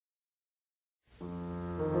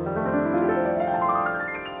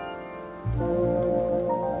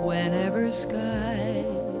Whenever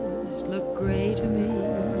skies look gray to me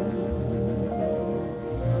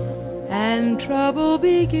and trouble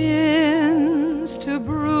begins to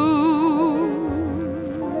brew,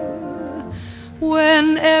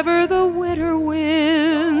 whenever the winter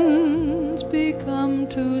winds become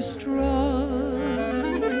too strong,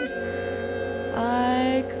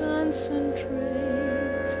 I concentrate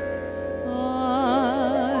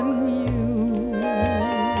on you.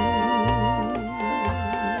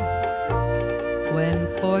 When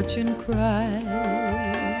fortune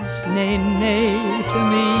cries nay, nay to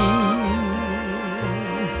me,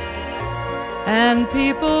 and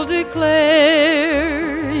people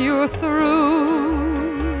declare you're through,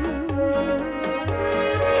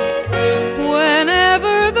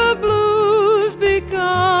 whenever the blues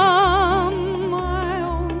become my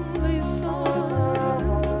only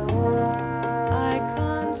song, I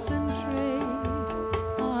concentrate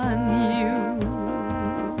on you,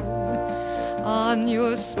 on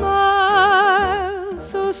your smile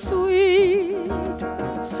so sweet,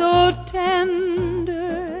 so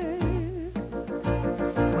tender.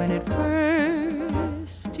 When at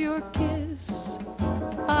first your kiss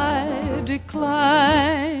I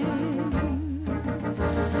decline,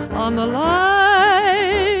 on the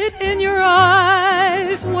light in your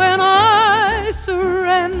eyes when I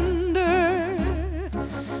surrender,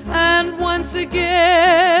 and once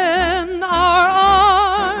again our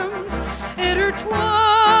arms intertwine.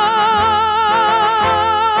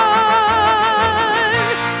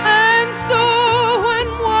 And so when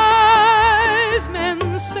wise men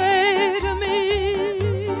say to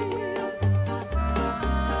me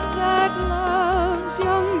that love's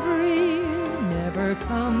young dream never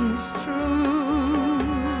comes true,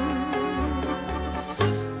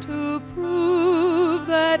 to prove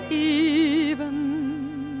that even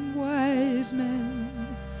wise men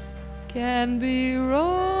can be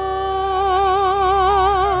wrong,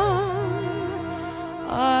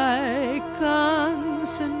 I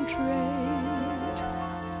concentrate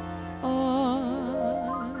on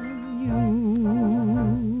you.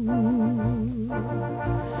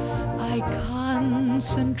 I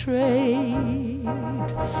concentrate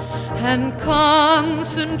and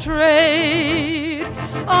concentrate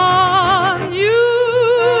on